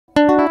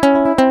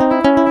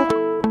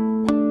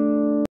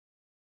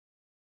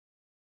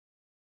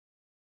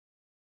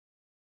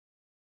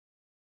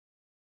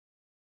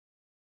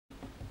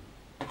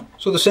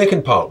So the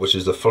second part, which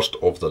is the first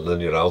of the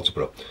linear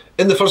algebra.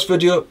 In the first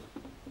video,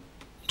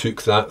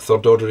 took that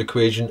third order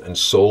equation and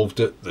solved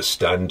it the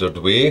standard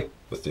way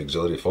with the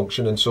auxiliary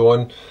function and so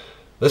on.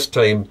 This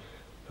time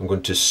I'm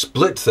going to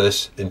split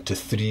this into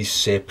three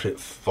separate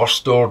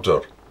first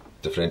order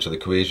differential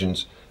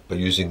equations by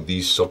using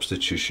these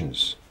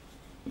substitutions.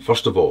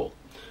 First of all,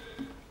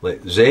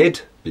 let z,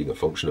 being a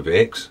function of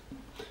x,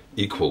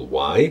 equal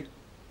y.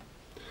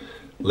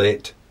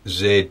 Let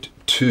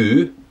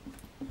z2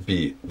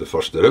 be the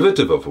first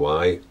derivative of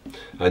y,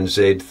 and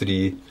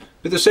z3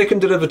 be the second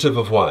derivative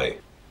of y.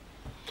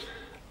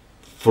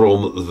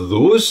 From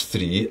those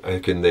three, I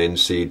can then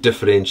say,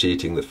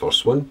 differentiating the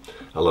first one,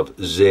 I'll have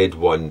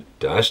z1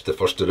 dashed, the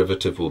first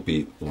derivative will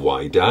be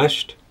y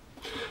dashed,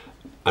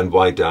 and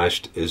y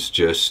dashed is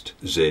just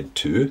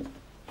z2.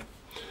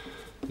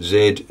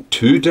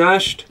 z2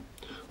 dashed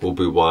will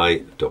be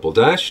y double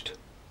dashed,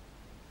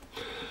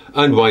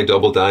 and y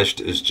double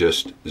dashed is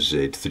just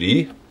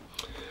z3.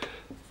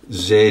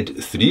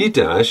 z3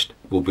 dashed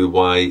will be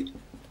y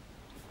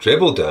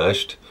treble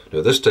dashed.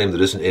 Now this time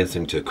there isn't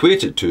anything to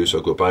equate it to, so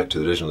I'll go back to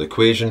the original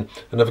equation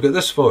and I've got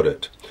this for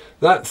it.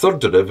 That third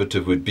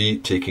derivative would be,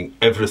 taking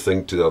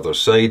everything to the other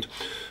side,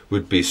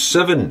 would be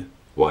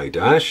 7y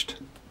dashed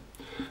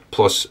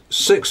plus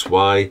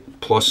 6y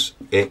plus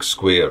x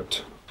squared,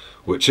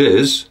 which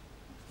is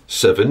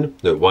 7,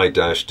 now y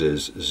dashed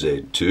is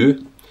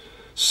z2,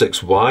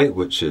 6y,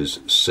 which is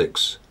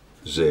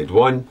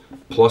 6z1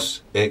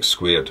 plus x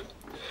squared.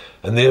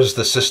 And there's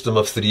the system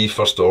of three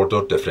first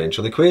order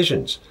differential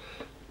equations.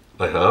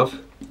 I have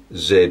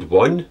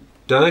z1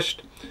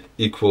 dashed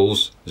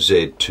equals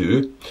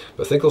z2,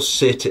 but I think I'll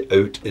set it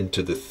out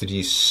into the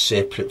three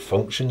separate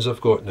functions I've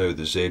got now,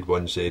 the z1,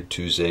 z2,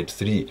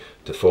 z3,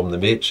 to form the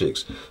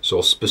matrix. So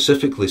I'll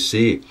specifically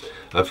say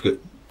I've got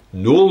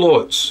no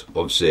lots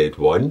of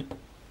z1,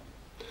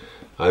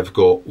 I've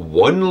got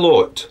one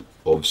lot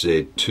of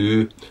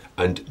z2,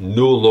 and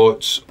no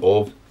lots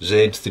of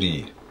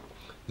z3.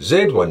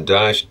 z1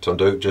 dash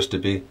turned out just to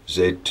be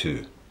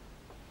z2.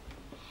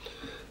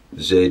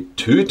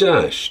 z2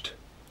 dashed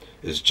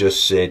is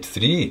just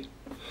z3.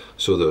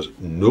 So there's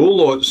no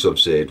lots of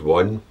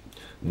z1,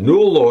 no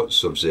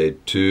lots of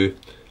z2,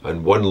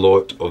 and one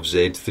lot of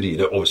z3.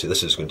 Now obviously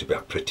this is going to be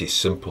a pretty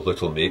simple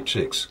little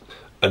matrix.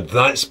 And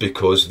that's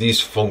because these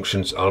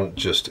functions aren't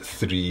just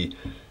three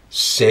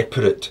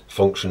separate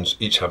functions,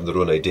 each having their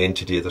own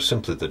identity. They're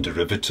simply the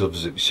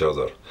derivatives of each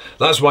other.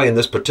 That's why in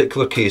this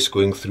particular case,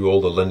 going through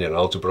all the linear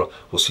algebra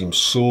will seem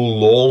so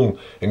long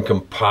in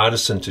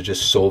comparison to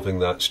just solving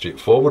that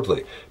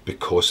straightforwardly,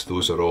 because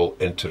those are all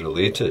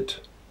interrelated.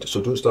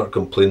 So don't start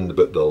complaining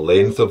about the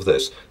length of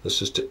this.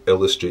 This is to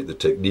illustrate the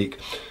technique.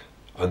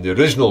 And the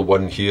original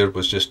one here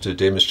was just to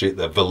demonstrate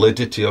the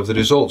validity of the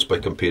results by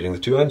comparing the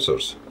two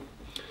answers.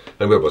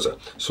 And where was it?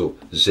 So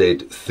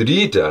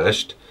z3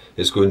 dashed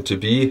is going to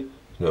be,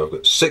 now I've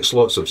got 6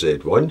 lots of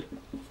z1,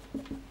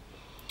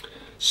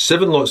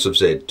 7 lots of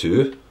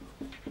z2,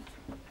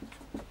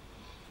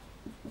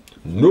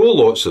 no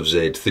lots of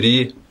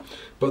z3,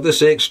 but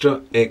this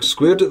extra x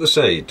squared at the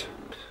side.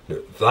 Now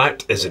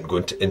that isn't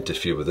going to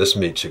interfere with this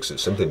matrix, it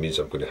simply means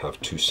I'm going to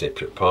have two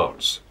separate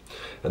parts.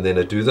 And then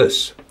I do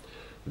this.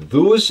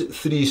 Those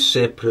three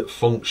separate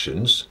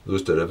functions,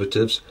 those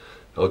derivatives,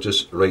 I'll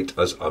just write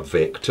as a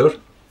vector,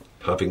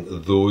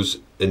 having those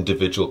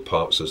individual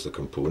parts as the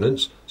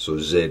components, so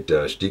z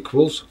dashed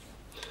equals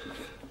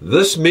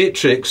this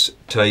matrix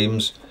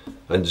times,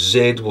 and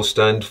z will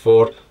stand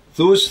for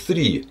those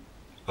three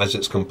as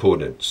its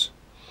components.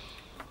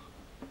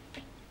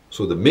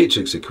 So the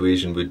matrix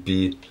equation would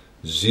be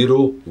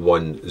 0,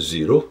 1,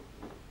 0,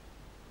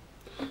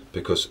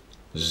 because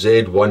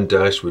z1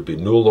 dash would be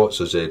no lots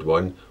of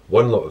z1,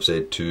 one lot of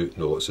z2,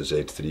 no lots of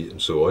z3,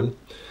 and so on.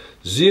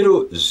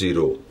 0,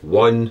 0,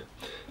 1,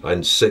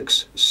 and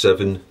 6,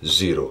 7,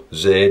 0,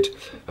 z,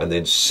 and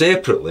then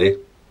separately,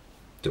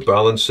 to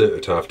balance it,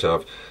 I'd have to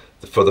have,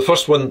 for the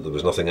first one there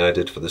was nothing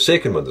added, for the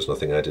second one there's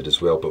nothing added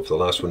as well, but for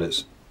the last one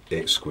it's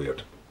x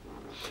squared.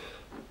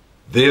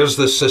 There's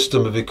the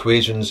system of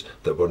equations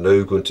that we're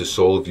now going to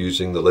solve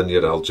using the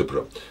linear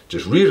algebra.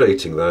 Just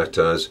rewriting that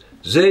as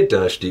z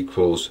dashed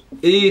equals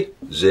a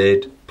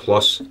z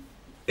plus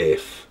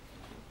f,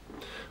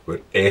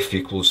 where f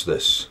equals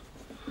this.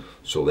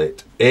 So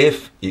let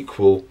f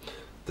equal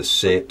the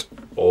set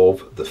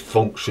of the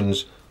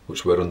functions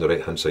which were on the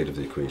right hand side of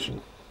the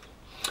equation.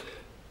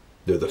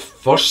 Now the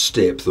first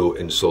step though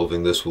in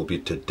solving this will be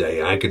to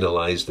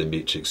diagonalize the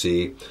matrix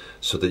A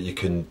so that you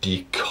can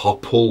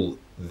decouple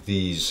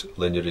these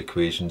linear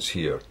equations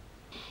here.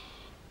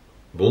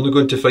 I'm only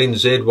going to find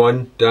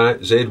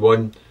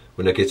z1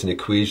 when I get an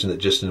equation that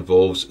just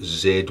involves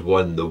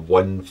z1, the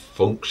one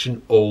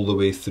function, all the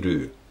way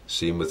through.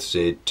 Same with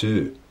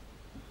z2.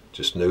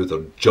 Just now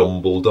they're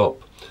jumbled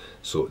up.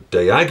 So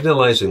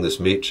diagonalizing this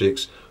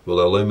matrix will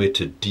allow me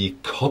to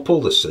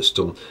decouple the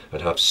system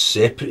and have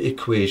separate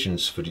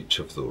equations for each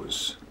of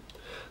those.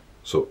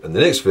 So in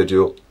the next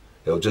video,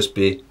 it'll just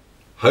be,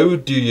 how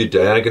do you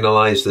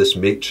diagonalize this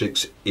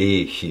matrix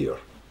A here?